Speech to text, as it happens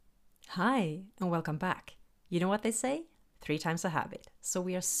Hi, and welcome back. You know what they say? 3 times a habit. So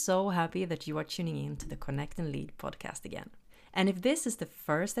we are so happy that you are tuning in to the Connect and Lead podcast again. And if this is the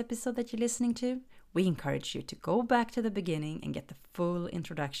first episode that you're listening to, we encourage you to go back to the beginning and get the full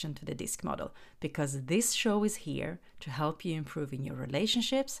introduction to the DISC model, because this show is here to help you improve in your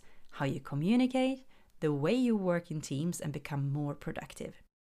relationships, how you communicate, the way you work in teams, and become more productive.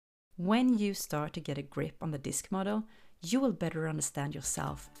 When you start to get a grip on the DISC model, you will better understand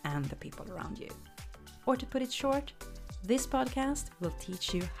yourself and the people around you. Or to put it short, this podcast will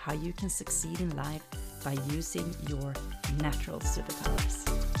teach you how you can succeed in life by using your natural superpowers.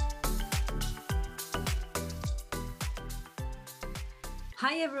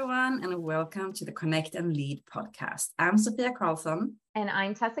 Hi everyone, and welcome to the Connect and Lead podcast. I'm Sophia Karlsson. And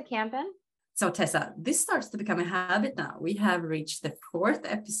I'm Tessa Campen. So Tessa, this starts to become a habit now. We have reached the 4th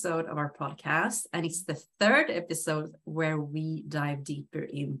episode of our podcast, and it's the 3rd episode where we dive deeper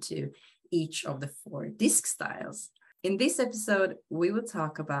into each of the 4 DISC styles. In this episode, we will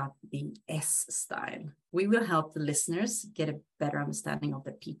talk about the S style. We will help the listeners get a better understanding of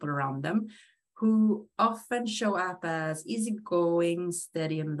the people around them, who often show up as easygoing,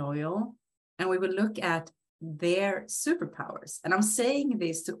 steady, and loyal. And we will look at their superpowers. And I'm saying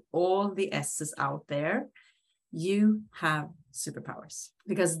this to all the S's out there. You have superpowers,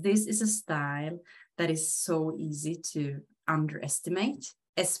 because this is a style that is so easy to underestimate,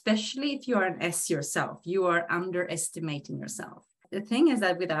 especially if you are an S yourself. You are underestimating yourself. The thing is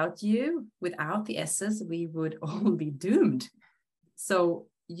that without the S's, we would all be doomed. So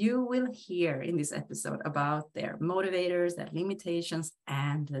you will hear in this episode about their motivators, their limitations,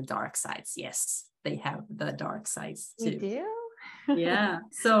 and the dark sides. Yes, they have the dark sides too. We do? Yeah.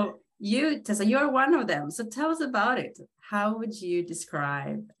 So you, Tessa, you're one of them. So tell us about it. How would you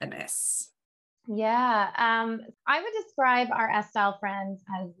describe an S? Yeah. I would describe our S-style friends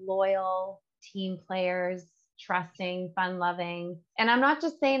as loyal, team players, trusting, fun-loving. And I'm not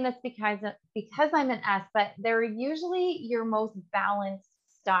just saying this because I'm an S, but they're usually your most balanced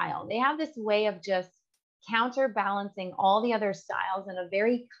style. They have this way of just counterbalancing all the other styles in a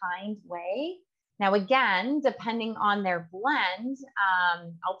very kind way. Now, again, depending on their blend,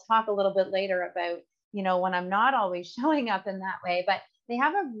 I'll talk a little bit later about, when I'm not always showing up in that way, but they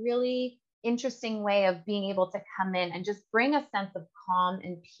have a really interesting way of being able to come in and just bring a sense of calm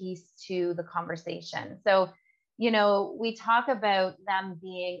and peace to the conversation. So, we talk about them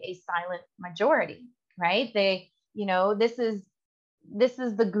being a silent majority, right? This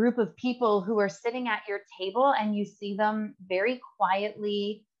is the group of people who are sitting at your table, and you see them very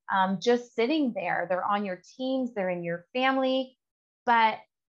quietly just sitting there. They're on your teams, they're in your family. But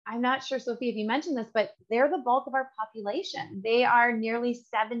I'm not sure, Sophie, if you mentioned this, but they're the bulk of our population. They are nearly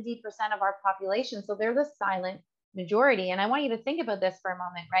 70% of our population. So they're the silent majority. And I want you to think about this for a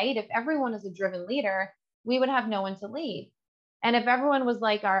moment, right? If everyone is a driven leader, we would have no one to lead. And if everyone was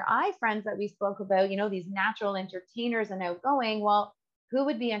like our I friends that we spoke about, these natural entertainers and outgoing, well, who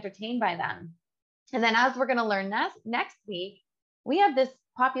would be entertained by them? And then, as we're going to learn next week, we have this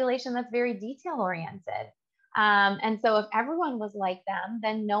population that's very detail oriented. And so if everyone was like them,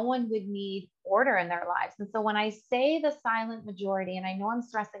 then no one would need order in their lives. And so when I say the silent majority, and I know I'm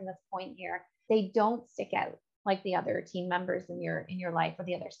stressing this point here, they don't stick out like the other team members in your life or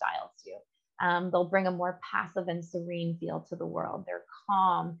the other styles do. They'll bring a more passive and serene feel to the world. They're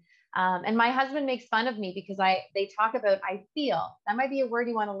calm. And my husband makes fun of me because they talk about, I feel. That might be a word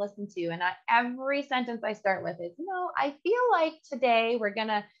you want to listen to. And every sentence I start with is, I feel like today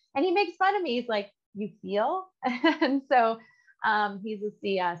and he makes fun of me. He's like, you feel? And so he's a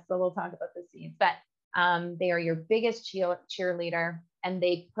CS, so we'll talk about the Cs. But they are your biggest cheerleader, and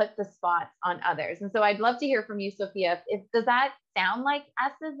they put the spots on others. And so I'd love to hear from you, Sophia. Does that sound like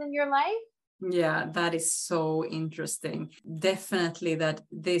S's in your life? Yeah, that is so interesting. Definitely that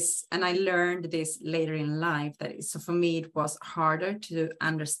this, and I learned this later in life, so for me, it was harder to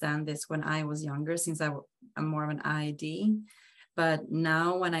understand this when I was younger, since I'm more of an ID. But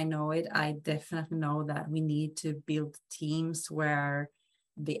now when I know it, I definitely know that we need to build teams where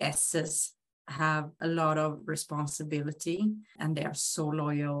the S's have a lot of responsibility and they are so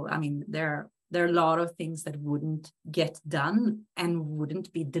loyal. I mean, there are a lot of things that wouldn't get done and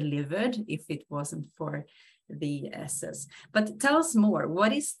wouldn't be delivered if it wasn't for the S's. But tell us more.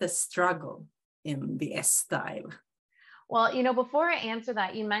 What is the struggle in the S style? Well, before I answer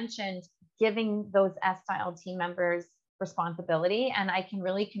that, you mentioned giving those S style team members responsibility. And I can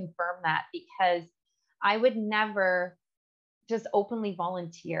really confirm that, because I would never just openly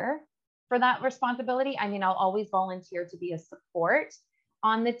volunteer for that responsibility. I mean, I'll always volunteer to be a support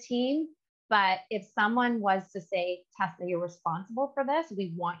on the team, But if someone was to say, Tessa, you're responsible for this,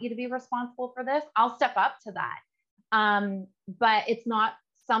 we want you to be responsible for this, I'll step up to that. But it's not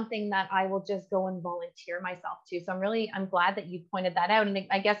something that I will just go and volunteer myself to. So I'm glad that you pointed that out. And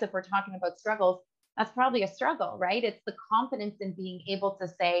I guess if we're talking about struggles, that's probably a struggle, right? It's the confidence in being able to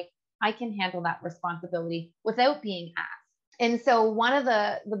say, I can handle that responsibility without being asked. And so one of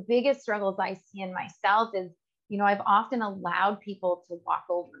the biggest struggles I see in myself is, I've often allowed people to walk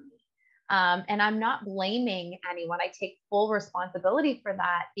over me. And I'm not blaming anyone. I take full responsibility for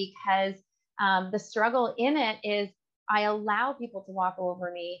that, because the struggle in it is I allow people to walk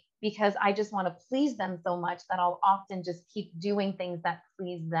over me because I just want to please them so much that I'll often just keep doing things that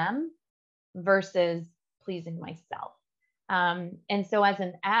please them versus pleasing myself. And so as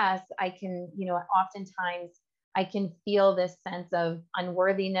an S, I can, oftentimes I can feel this sense of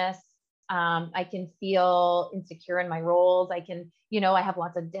unworthiness. I can feel insecure in my roles. I can, I have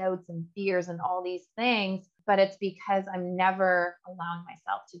lots of doubts and fears and all these things, but it's because I'm never allowing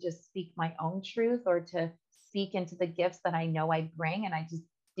myself to just speak my own truth or to speak into the gifts that I know I bring. And I just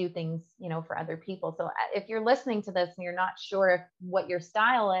do things, for other people. So if you're listening to this and you're not sure what your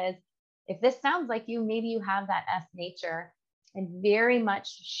style is, if this sounds like you, maybe you have that S nature and very much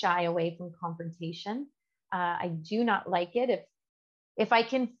shy away from confrontation. I do not like it. If I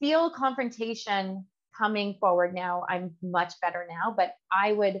can feel confrontation coming forward now, I'm much better now, but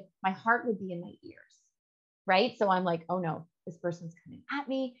my heart would be in my ears, right? So I'm like, oh no, this person's coming at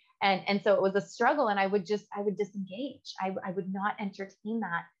me. And so it was a struggle, and I would disengage. I would not entertain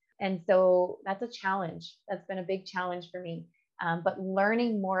that. And so that's a challenge. That's been a big challenge for me. But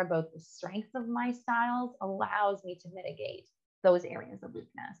learning more about the strengths of my styles allows me to mitigate those areas of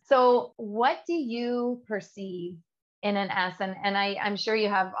weakness. So what do you perceive in an S? And I'm sure you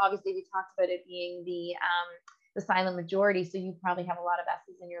have, obviously we talked about it being the silent majority. So you probably have a lot of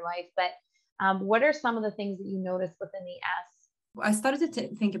S's in your life, but what are some of the things that you notice within the S? I started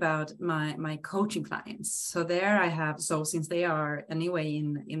to think about my coaching clients. So there I have, so since they are anyway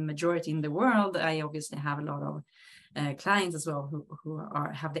in majority in the world, I obviously have a lot of clients as well who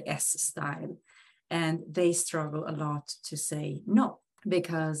have the S style, and they struggle a lot to say no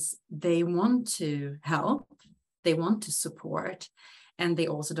because they want to help, they want to support, and they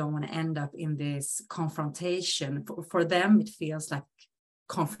also don't want to end up in this confrontation. For them, it feels like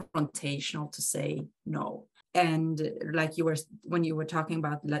confrontational to say no. And like when you were talking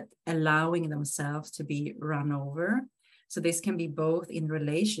about like allowing themselves to be run over. So this can be both in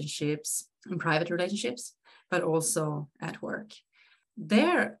relationships, in private relationships, but also at work.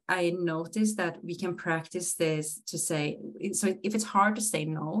 There, I noticed that we can practice this to say, so if it's hard to say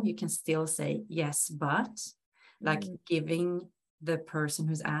no, you can still say yes, but like giving the person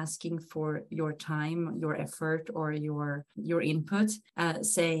who's asking for your time, your effort, or your input,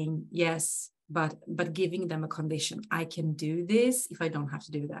 saying yes, but giving them a condition. I can do this if I don't have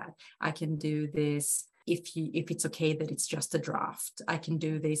to do that. I can do this if it's okay that it's just a draft. I can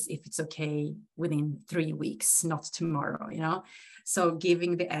do this if it's okay within 3 weeks, not tomorrow, So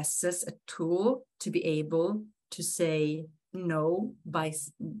giving the S's a tool to be able to say no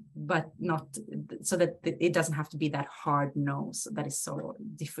but not so that it doesn't have to be that hard no. So that is so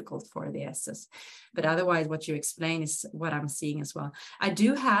difficult for the S's. But otherwise, what you explain is what I'm seeing as well. I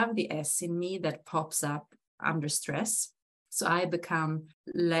do have the S in me that pops up under stress. So I become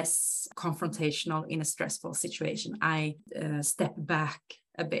less confrontational in a stressful situation. I step back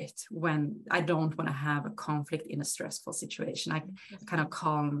a bit when I don't want to have a conflict in a stressful situation. I kind of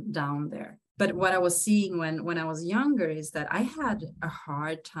calm down there. But what I was seeing when I was younger is that I had a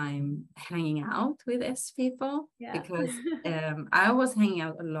hard time hanging out with S people because I was hanging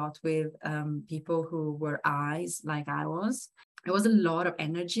out a lot with people who were I's like I was. It was a lot of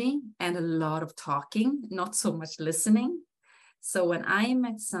energy and a lot of talking, not so much listening. So when I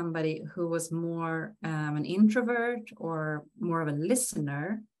met somebody who was more an introvert or more of a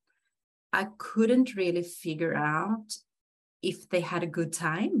listener, I couldn't really figure out if they had a good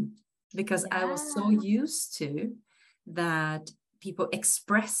time, because I was so used to that people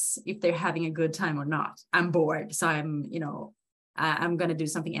express if they're having a good time or not. I'm bored, so I'm going to do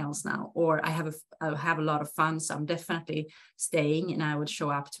something else now, or I have a lot of fun, so I'm definitely staying and I would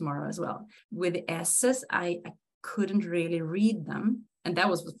show up tomorrow as well. With the S's, I couldn't really read them, and that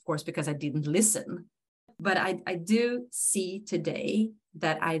was of course because I didn't listen. But I do see today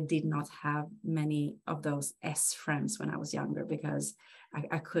that I did not have many of those S friends when I was younger because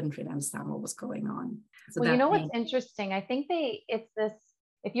I couldn't really understand what was going on. So well, what's interesting, I think it's this,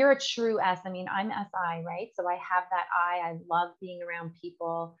 if you're a true S, I mean, I'm SI, right? So I have that I love being around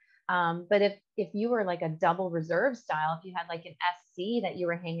people. But if you were like a double reserve style, if you had like an SC that you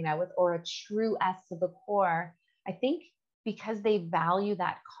were hanging out with, or a true S to the core, I think because they value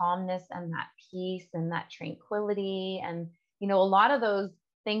that calmness and that peace and that tranquility, and a lot of those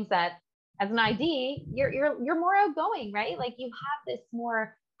things that as an ID, you're more outgoing, right? Like you have this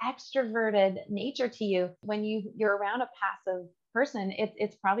more extroverted nature to you. When you're around a passive person,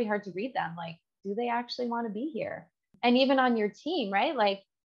 it's probably hard to read them. Like, do they actually want to be here? And even on your team, right? Like,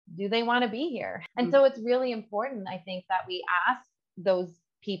 do they want to be here? And so it's really important, I think, that we ask those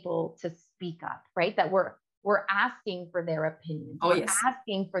people to speak up, right? That we're asking for their opinions. We're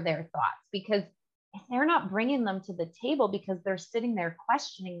asking for their thoughts, because if they're not bringing them to the table because they're sitting there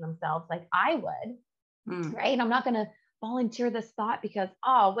questioning themselves like I would, right? I'm not going to volunteer this thought because,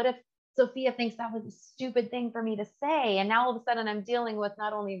 what if Sophia thinks that was a stupid thing for me to say? And now all of a sudden I'm dealing with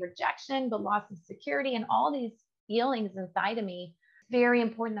not only rejection, but loss of security and all these feelings inside of me. It's very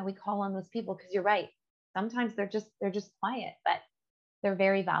important that we call on those people, because you're right. Sometimes they're just quiet, but they're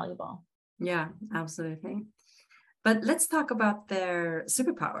very valuable. Yeah, absolutely. But let's talk about their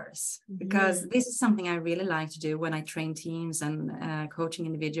superpowers, because this is something I really like to do when I train teams and coaching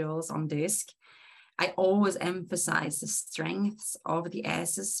individuals on DISC. I always emphasize the strengths of the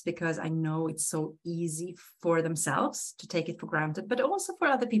S's, because I know it's so easy for themselves to take it for granted, but also for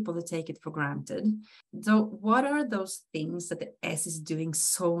other people to take it for granted. So what are those things that the S is doing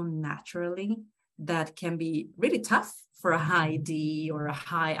so naturally that can be really tough for a high D or a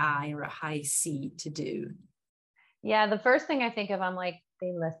high I or a high C to do? Yeah, the first thing I think of, I'm like,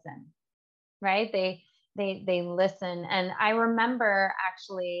 they listen, right? They listen. And I remember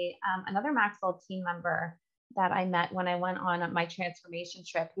actually another Maxwell team member that I met when I went on my transformation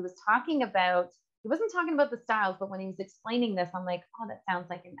trip. He wasn't talking about the styles, but when he was explaining this, I'm like, oh, that sounds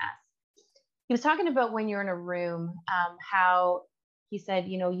like an S. He was talking about when you're in a room, how he said,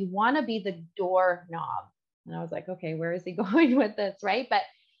 you want to be the doorknob. And I was like, okay, where is he going with this, right? But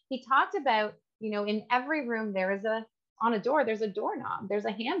he talked about, in every room on a door, there's a doorknob, there's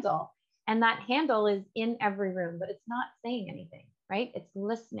a handle. And that handle is in every room, but it's not saying anything, right? It's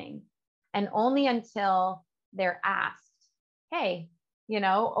listening. And only until they're asked, hey,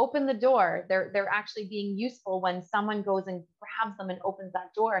 open the door, they're actually being useful when someone goes and grabs them and opens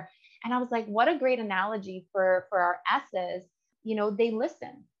that door. And I was like, what a great analogy for our S's. They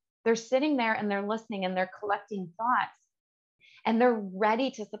listen. They're sitting there and they're listening and they're collecting thoughts, and they're ready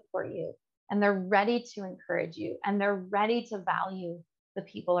to support you, and they're ready to encourage you, and they're ready to value the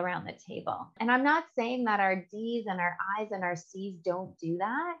people around the table. And I'm not saying that our D's and our I's and our C's don't do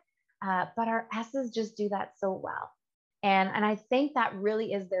that, but our S's just do that so well. And I think that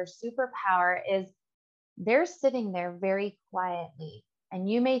really is their superpower, is they're sitting there very quietly. And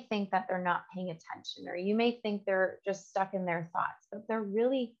you may think that they're not paying attention, or you may think they're just stuck in their thoughts, but they're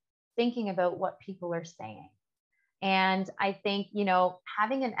really thinking about what people are saying. And I think,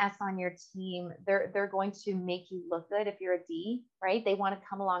 having an S on your team, they're going to make you look good if you're a D, right? They want to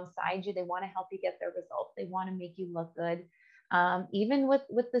come alongside you. They want to help you get their results. They want to make you look good. Even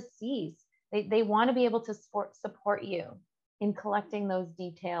with the C's, they want to be able to support you in collecting those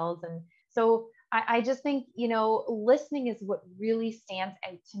details. And so I just think, listening is what really stands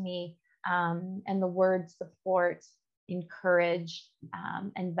out to me. And the words support, encourage,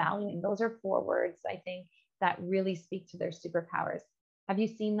 and valuing. Those are 4 words, I think, that really speak to their superpowers. Have you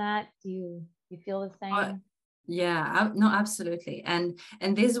seen that? Do you feel the same? Yeah, no, absolutely. And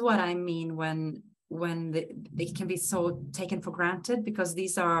this is what I mean when they can be so taken for granted, because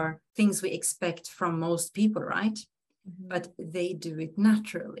these are things we expect from most people, right? But they do it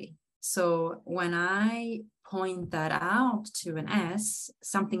naturally. So when I point that out to an S,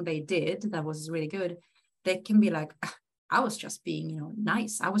 something they did that was really good, they can be like, I was just being,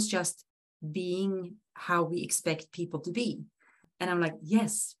 nice. I was just being how we expect people to be. And I'm like,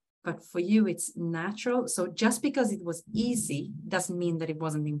 yes, but for you, it's natural. So just because it was easy doesn't mean that it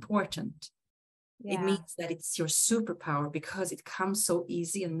wasn't important. Yeah. It means that it's your superpower because it comes so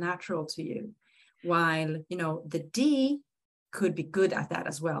easy and natural to you. While, the D could be good at that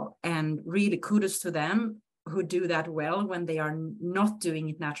as well. And really kudos to them who do that well when they are not doing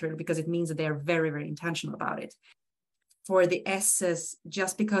it naturally, because it means that they are very, very intentional about it. For the S's,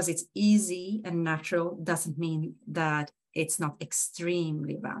 just because it's easy and natural doesn't mean that it's not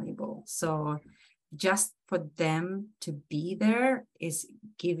extremely valuable. So just for them to be there is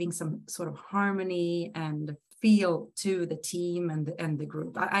giving some sort of harmony and feel to the team and the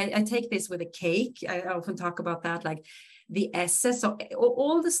group. I take this with a cake. I often talk about that, like the S's. So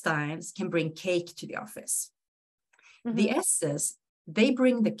all the styles can bring cake to the office. The S's, they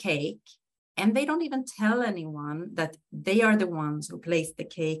bring the cake, And they don't even tell anyone that they are the ones who placed the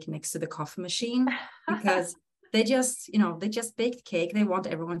cake next to the coffee machine, because they just, they just baked cake. They want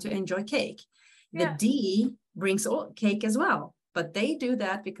everyone to enjoy cake. The D brings cake as well, but they do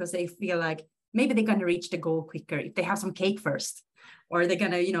that because they feel like maybe they're going to reach the goal quicker if they have some cake first, or they're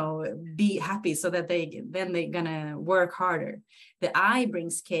going to, be happy so that they're going to work harder. The I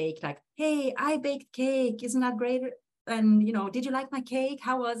brings cake like, hey, I baked cake. Isn't that great? And, did you like my cake?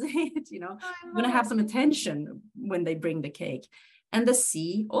 How was it? I'm going to have some attention when they bring the cake. And the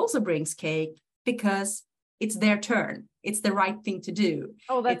C also brings cake because it's their turn. It's the right thing to do.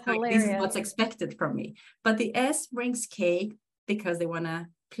 Oh, that's hilarious. This is what's expected from me. But the S brings cake because they want to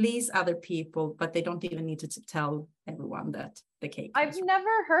please other people, but they don't even need to tell everyone that the cake. I've never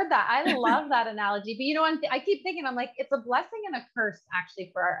heard that. I love that analogy. But I keep thinking, I'm like, it's a blessing and a curse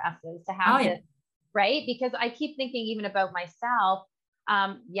actually for our S's to have this, right? Because I keep thinking even about myself.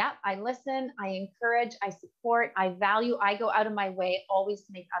 I listen, I encourage, I support, I value, I go out of my way always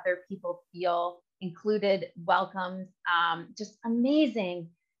to make other people feel included, welcomed, just amazing.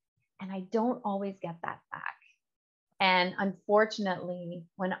 And I don't always get that back. And unfortunately,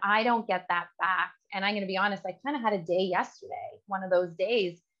 when I don't get that back, and I'm going to be honest, I kind of had a day yesterday, one of those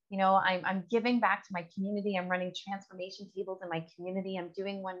days, I'm giving back to my community. I'm running transformation tables in my community. I'm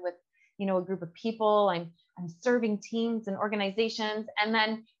doing one with, a group of people. I'm serving teams and organizations. And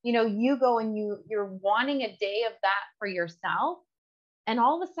then, you go and you're wanting a day of that for yourself. And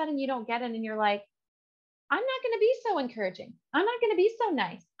all of a sudden you don't get it. And you're like, I'm not going to be so encouraging. I'm not going to be so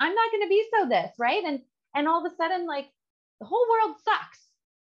nice. I'm not going to be so this, right? And all of a sudden, like, the whole world sucks.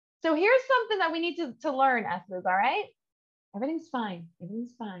 So here's something that we need to learn, S's, all right? Everything's fine.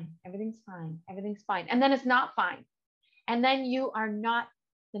 Everything's fine. Everything's fine. Everything's fine. And then it's not fine. And then you are not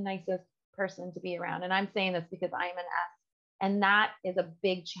the nicest person to be around. And I'm saying this because I'm an S. And that is a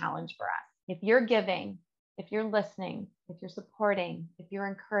big challenge for us. If you're giving, if you're listening, if you're supporting, if you're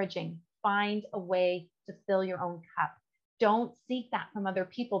encouraging, find a way to fill your own cup. Don't seek that from other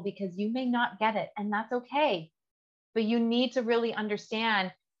people because you may not get it, and that's okay. But you need to really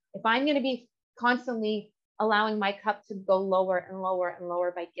understand, if I'm going to be constantly allowing my cup to go lower and lower and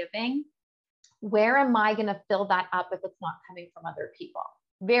lower by giving, where am I going to fill that up if it's not coming from other people?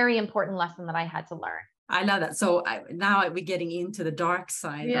 Very important lesson that I had to learn. I love that. So now we're getting into the dark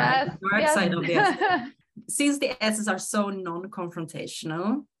side, yes, right? The dark side of this. Since the S's are so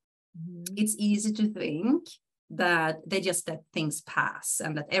non-confrontational, it's easy to think that they just let things pass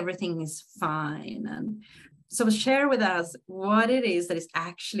and that everything is fine. And so share with us what it is that is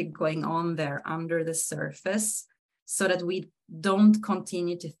actually going on there under the surface, so that we don't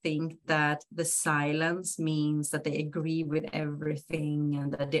continue to think that the silence means that they agree with everything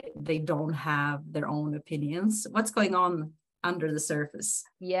and that they don't have their own opinions. What's going on under the surface?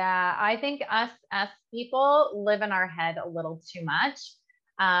 Yeah, I think us as people live in our head a little too much.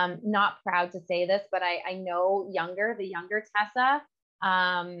 Not proud to say this, but I know the younger Tessa,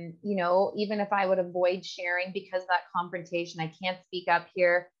 even if I would avoid sharing because of that confrontation, I can't speak up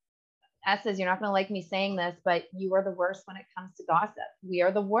here. S's, you're not going to like me saying this, but you are the worst when it comes to gossip. We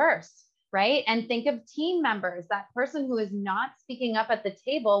are the worst, right? And think of team members, that person who is not speaking up at the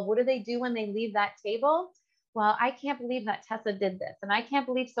table. What do they do when they leave that table? Well, I can't believe that Tessa did this. And I can't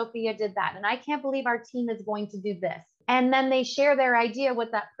believe Sophia did that. And I can't believe our team is going to do this. And then they share their idea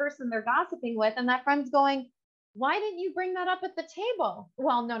with that person they're gossiping with. And that friend's going, why didn't you bring that up at the table?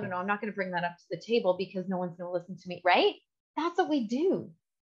 Well, no, I'm not going to bring that up to the table because no one's going to listen to me, right? That's what we do.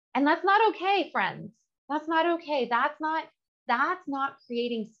 And that's not okay, friends. That's not okay. That's not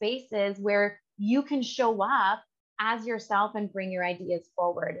creating spaces where you can show up as yourself and bring your ideas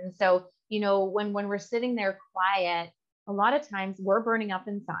forward. And so, when we're sitting there quiet, a lot of times we're burning up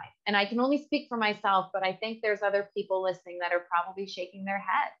inside. And I can only speak for myself, but I think there's other people listening that are probably shaking their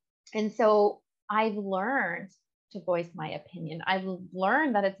head. And so I've learned to voice my opinion. I've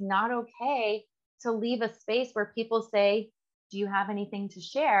learned that it's not okay to leave a space where people say, do you have anything to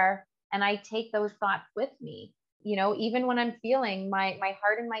share? And I take those thoughts with me. Even when I'm feeling my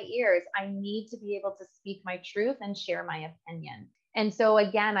heart in my ears, I need to be able to speak my truth and share my opinion. And so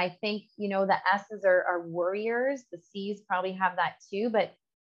again, I think, the S's are worriers. The C's probably have that too, but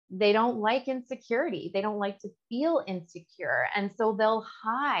they don't like insecurity. They don't like to feel insecure. And so they'll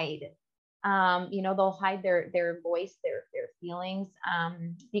hide, they'll hide their voice, their feelings,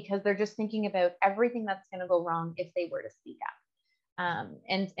 because they're just thinking about everything that's going to go wrong if they were to speak up.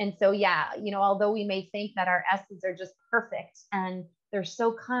 And so, yeah, although we may think that our S's are just perfect and they're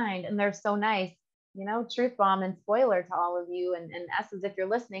so kind and they're so nice, truth bomb and spoiler to all of you and S's, if you're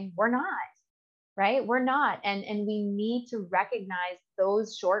listening, we're not. right? We're not. And we need to recognize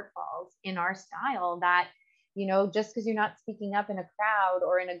those shortfalls in our style that, just because you're not speaking up in a crowd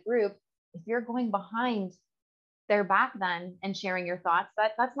or in a group, if you're going behind their back then and sharing your thoughts,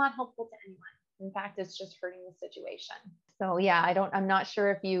 that's not helpful to anyone. In fact, it's just hurting the situation. So yeah, I'm not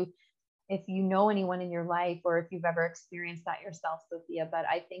sure if you know anyone in your life or if you've ever experienced that yourself, Sophia, but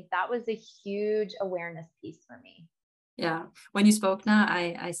I think that was a huge awareness piece for me. Yeah. When you spoke now,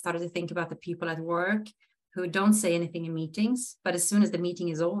 I started to think about the people at work who don't say anything in meetings, but as soon as the meeting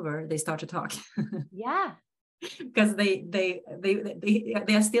is over, they start to talk. Yeah. Because they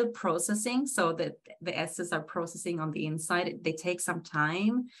are still processing, so that the S's are processing on the inside. They take some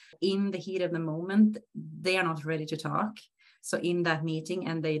time in the heat of the moment. They are not ready to talk. So in that meeting,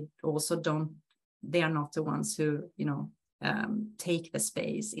 and they are not the ones who, take the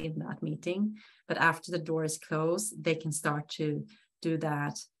space in that meeting. But after the door is closed, they can start to do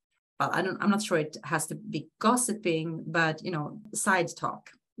that. Well, I'm not sure it has to be gossiping, but, side talk.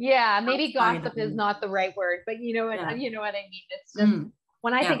 Yeah, maybe gossip is not the right word, but you know what I mean? It's just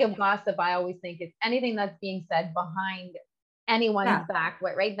when I think of gossip, I always think it's anything that's being said behind anyone's back,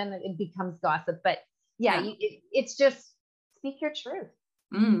 right? Then it becomes gossip. But it's just speak your truth,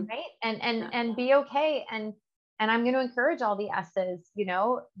 right? And be okay. And I'm going to encourage all the S's,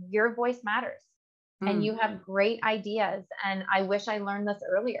 your voice matters. And you have great ideas. And I wish I learned this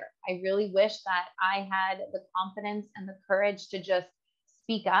earlier. I really wish that I had the confidence and the courage to just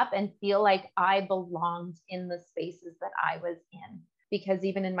speak up and feel like I belonged in the spaces that I was in. Because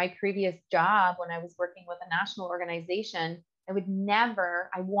even in my previous job, when I was working with a national organization, I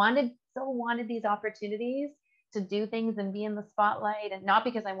wanted these opportunities to do things and be in the spotlight. And not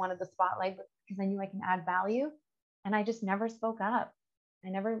because I wanted the spotlight, but because I knew I can add value. And I just never spoke up.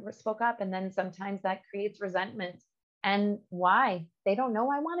 And then sometimes that creates resentment. And why? They don't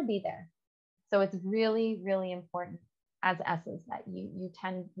know I want to be there. So it's really, really important as S's that you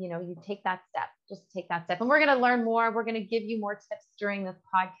take that step, just take that step. And we're going to learn more. We're going to give you more tips during this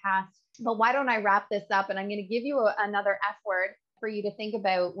podcast. But why don't I wrap this up? And I'm going to give you another F word for you to think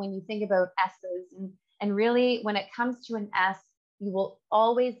about when you think about S's. And really, when it comes to an S, you will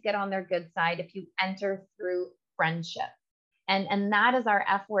always get on their good side if you enter through friendship. And that is our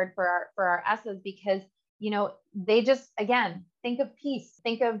F word for our S's, because, they just, again, think of peace,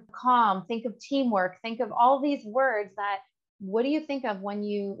 think of calm, think of teamwork, think of all these words that, what do you think of when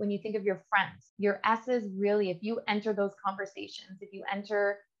you think of your friends? Your S's really, if you enter those conversations, if you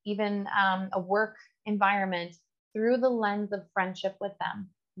enter even a work environment through the lens of friendship with them,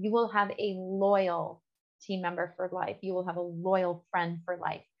 you will have a loyal team member for life. You will have a loyal friend for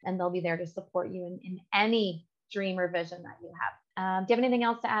life, and they'll be there to support you in any dream or vision that you have. Do you have anything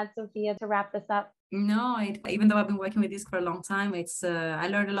else to add, Sophia, to wrap this up? No, even though I've been working with this for a long time, I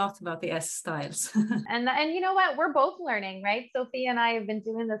learned a lot about the S styles. and you know what? We're both learning, right? Sophia and I have been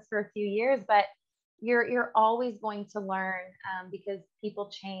doing this for a few years, but you're always going to learn because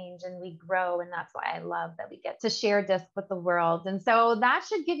people change and we grow. And that's why I love that we get to share DISC with the world. And so that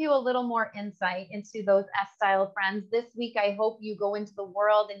should give you a little more insight into those S-style friends. This week, I hope you go into the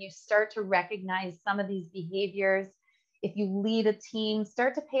world and you start to recognize some of these behaviors. If you lead a team,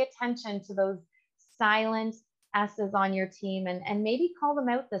 start to pay attention to those silent S's on your team and maybe call them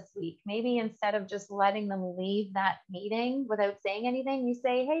out this week. Maybe instead of just letting them leave that meeting without saying anything, you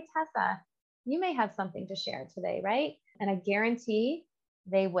say, hey, Tessa, you may have something to share today, right? And I guarantee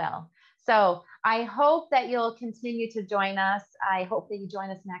they will. So I hope that you'll continue to join us. I hope that you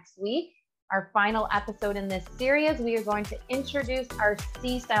join us next week. Our final episode in this series, we are going to introduce our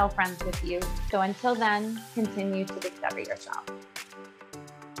C-style friends with you. So until then, continue to discover yourself.